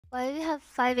Why do we have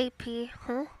 5 AP?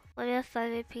 Huh? Why do we have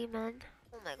 5 AP, man?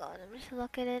 Oh my god, I'm just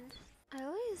locking in. I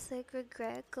always like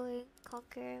regret going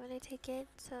Conquer when I take it,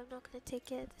 so I'm not gonna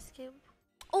take it this game.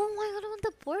 Oh my god, I want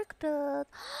the pork build!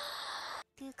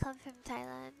 Do you come from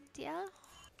Thailand? Yeah?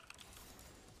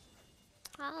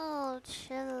 Oh,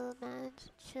 chill, man.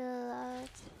 Chill out.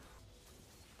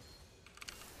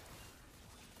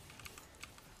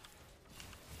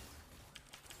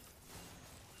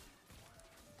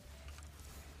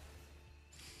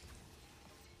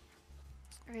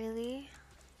 Really?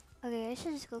 Okay, I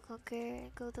should just go Conquer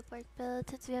and go the pork build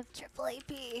since we have triple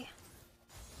AP.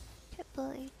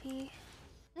 Triple AP.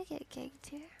 I get ganked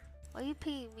here. Why are you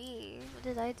paying me? What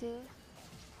did I do?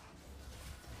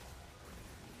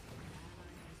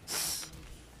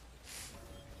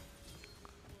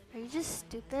 Are you just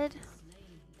stupid?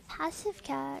 Passive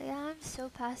cat. Yeah, I'm so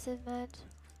passive, man.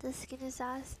 The skin is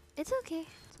ass. It's okay.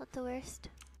 It's not the worst.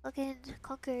 Okay,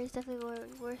 Conquer is definitely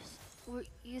more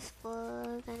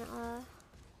useful than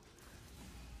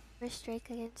first strike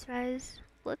against Rise.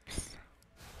 Whoops.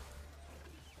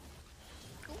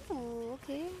 Ooh,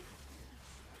 okay.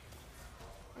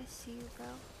 I see you, bro.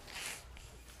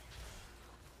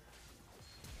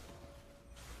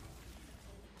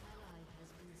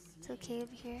 It's okay, I'm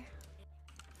here.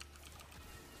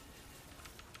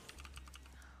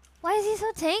 Why is he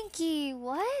so tanky?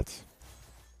 What?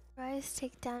 Rise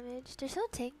take damage. They're so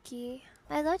tanky.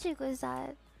 My logic was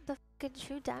that the fucking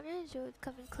true damage would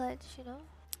come in clutch, you know?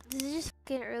 This is just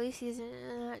fucking early season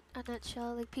in a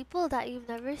nutshell. Like, people that you've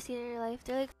never seen in your life,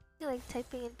 they're like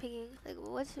typing and pinging. Like,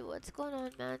 what's going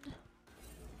on, man?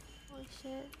 Holy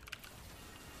shit.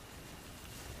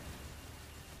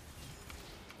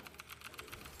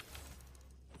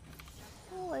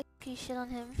 Oh, I shit on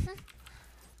him.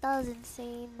 That was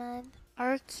insane, man.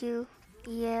 RQ.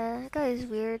 Yeah, that guy is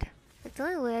weird. Like, the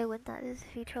only way I win that is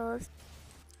if he trolls.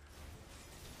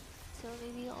 So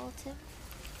maybe ult him.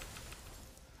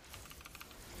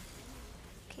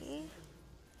 Okay.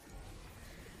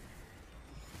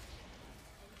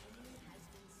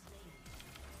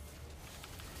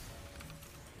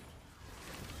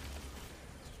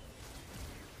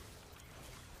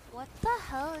 What the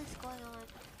hell is going on?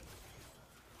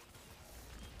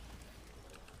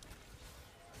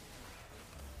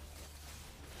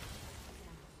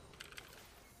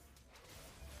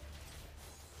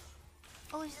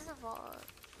 Oh, he's just a vault.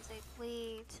 I was like,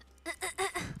 wait.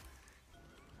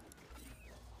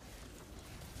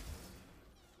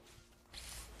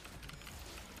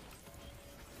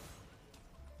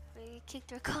 We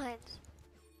kicked our coins.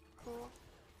 Cool.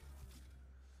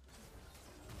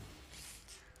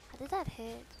 How did that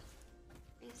hit?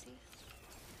 Crazy.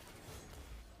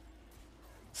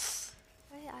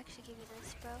 Why did I actually give you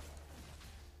this, bro?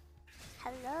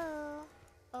 Hello?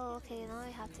 Oh, okay, now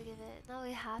we have to give it. Now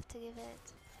we have to give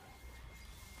it.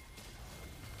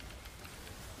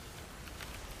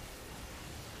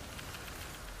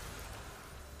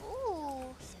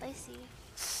 Ooh, spicy.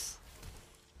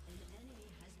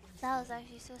 That was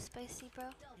actually so spicy, bro.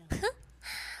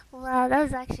 Wow, that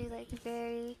was actually like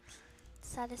very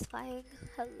satisfying.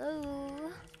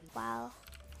 Hello. Wow.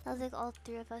 That was like all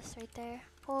three of us right there.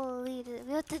 Holy,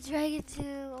 we have the dragon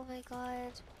too. Oh my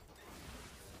god.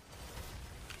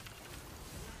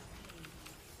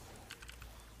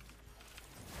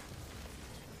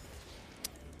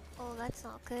 Oh, that's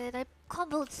not good. I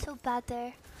comboed so bad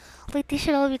there. Wait, they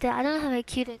should all be dead. I don't know how my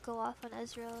Q didn't go off on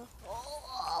Ezreal.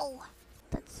 Oh,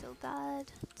 that's so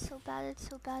bad. It's so bad. It's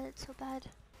so bad. It's so bad.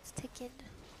 It's ticking.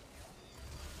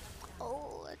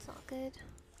 Oh, that's not good.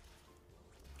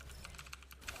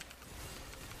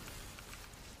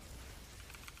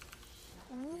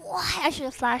 What? I should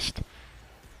have flashed.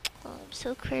 Oh, I'm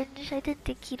so cringe. I didn't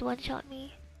think he'd one-shot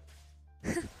me.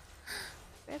 Rip.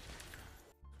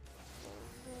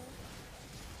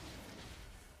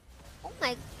 Oh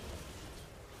my.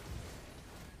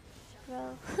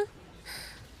 Bro.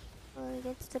 Well, he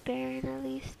gets the Baron at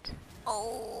least.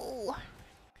 Oh!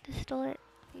 Just stole it,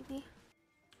 maybe.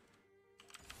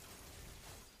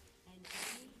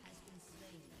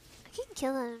 I can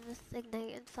kill him with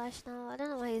Ignite and Flash now. I don't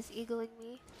know why he's egoing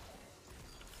me.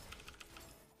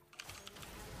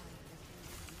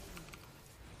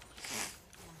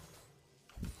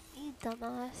 You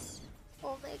dumbass.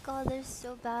 Oh my god, they're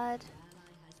so bad.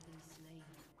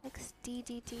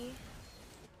 XDDD.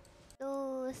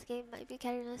 Oh, this game might be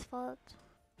Katarina's fault.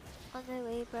 On my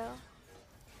way, bro.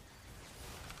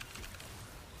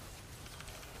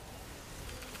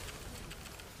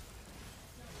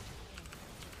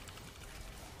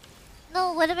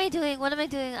 No, what am I doing? What am I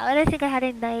doing? Why did I think I had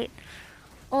Ignite?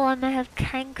 Oh, I might have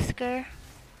Tank Scare.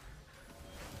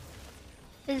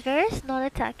 Is Varus not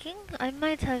attacking? I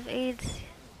might have AIDS.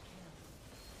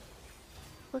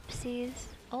 Whoopsies.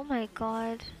 Oh my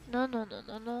god. No, no, no,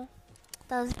 no, no.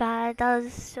 That was bad. That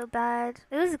was so bad.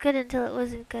 It was good until it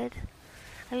wasn't good.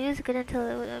 I mean, it was good until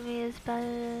it was, I mean, it was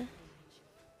bad.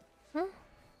 Huh?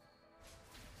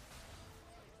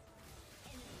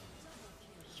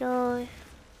 Yo.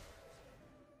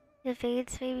 You have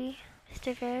AIDS, maybe?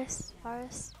 Mr. Varus?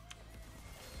 Varus?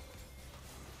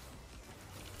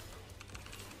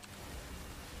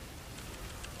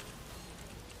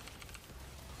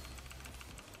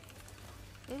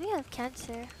 Maybe I have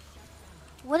cancer.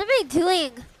 What am I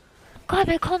doing? God,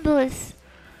 my combo is...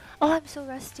 Oh, I'm so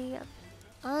rusty. I'm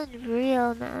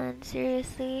unreal, man.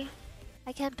 Seriously.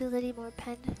 I can't build any more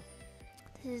pen.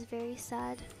 This is very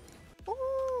sad.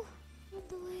 Ooh! On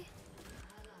the way.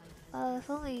 If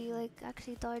only you, like,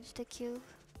 actually dodged a Q.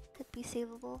 Could be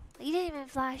savable. You didn't even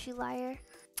flash, you liar.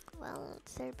 Well,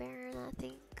 it's their Baron, I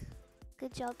think.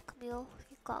 Good job, Camille.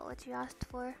 You got what you asked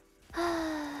for.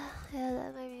 Yeah,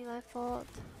 that might be my fault.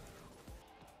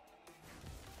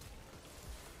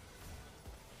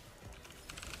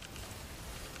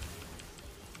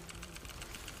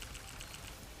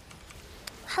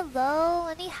 Hello,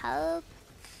 any help?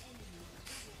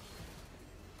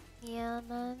 Yeah,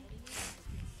 man.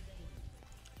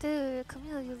 Dude,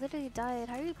 Camille, you literally died.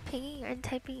 How are you pinging and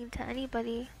typing into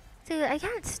anybody? Dude, I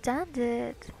can't stand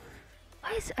it.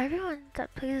 Why is everyone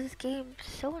that plays this game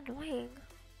so annoying?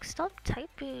 Stop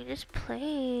typing, just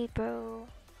play, bro.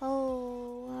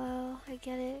 Oh, wow, I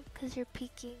get it. Cause you're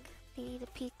peeking. You need to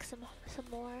peek some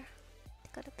more. You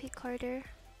gotta peek harder.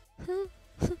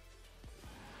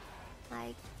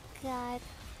 My god.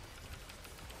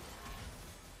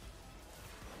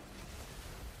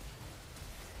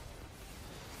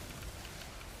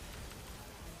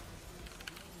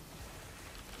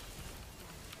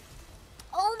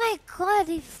 Oh my god,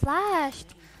 he flashed!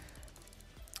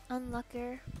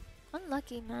 Unlucker.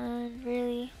 Unlucky, man,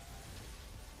 really.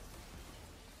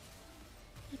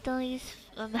 You don't use...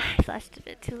 I flashed a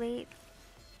bit too late.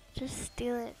 Just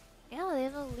steal it. Yeah, they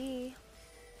have no Lee.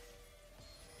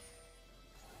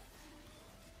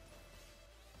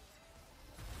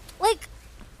 Like,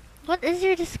 what is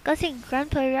your disgusting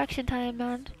grandpa reaction time,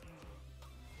 man?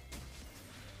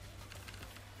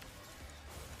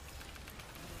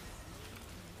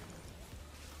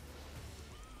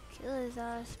 Kill his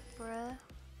ass, bruh.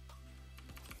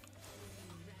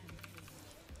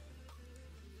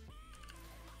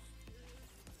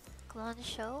 Come on,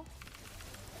 show.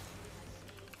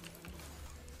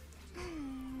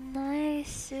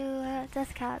 Nice,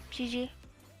 death cap, GG.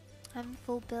 I'm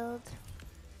full build.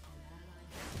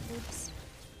 Oops.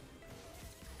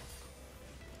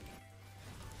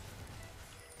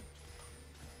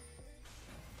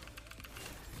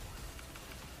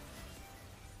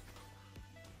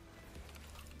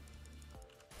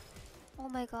 Oh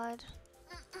my god.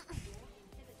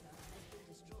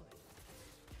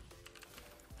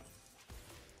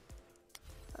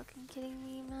 Fucking kidding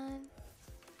me, man.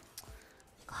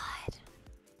 God.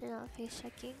 They're not face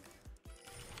checking.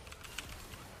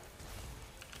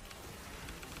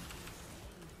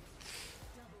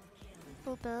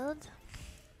 Full build.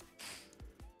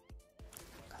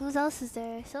 Who else is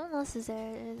there? Someone else is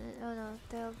there. Oh no,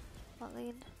 they're bot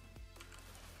lane.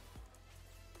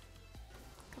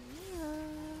 Camilla.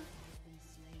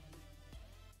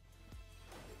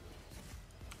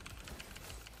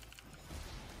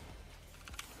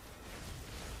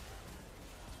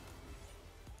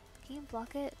 Can you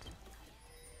block it?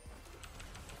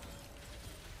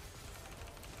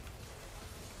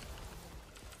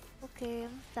 Okay,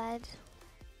 I'm fed.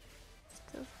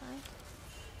 Still fine.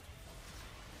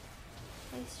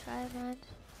 Nice try, man.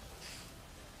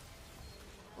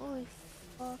 Holy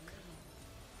fuck.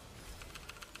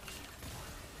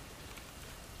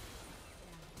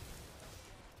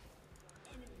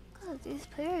 God, these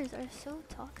players are so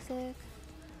toxic. I'm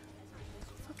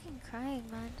fucking crying,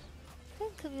 man. Hey,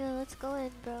 Camille, let's go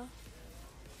in, bro.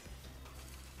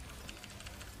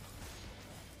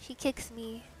 She kicks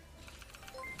me.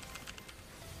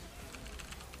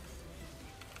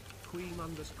 Queen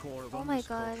 _ Oh my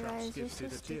god, Rise, you're so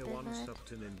stupid, man.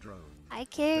 I They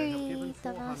carry have given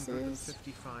the masses.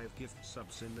 455 gift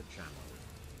subs in the channel.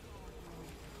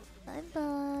 Bye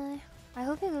bye. I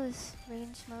hope it goes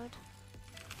range mode.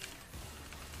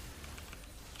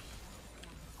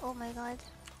 Oh my god.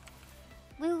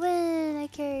 We win! I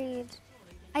carried.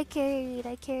 I carried,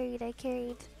 I carried, I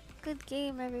carried. Good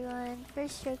game, everyone.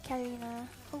 First strike Katarina.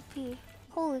 OP.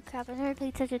 Holy crap, I've never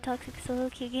played such a toxic solo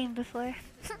queue game before.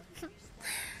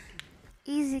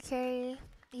 Easy carry.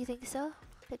 You think so?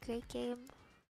 A great game.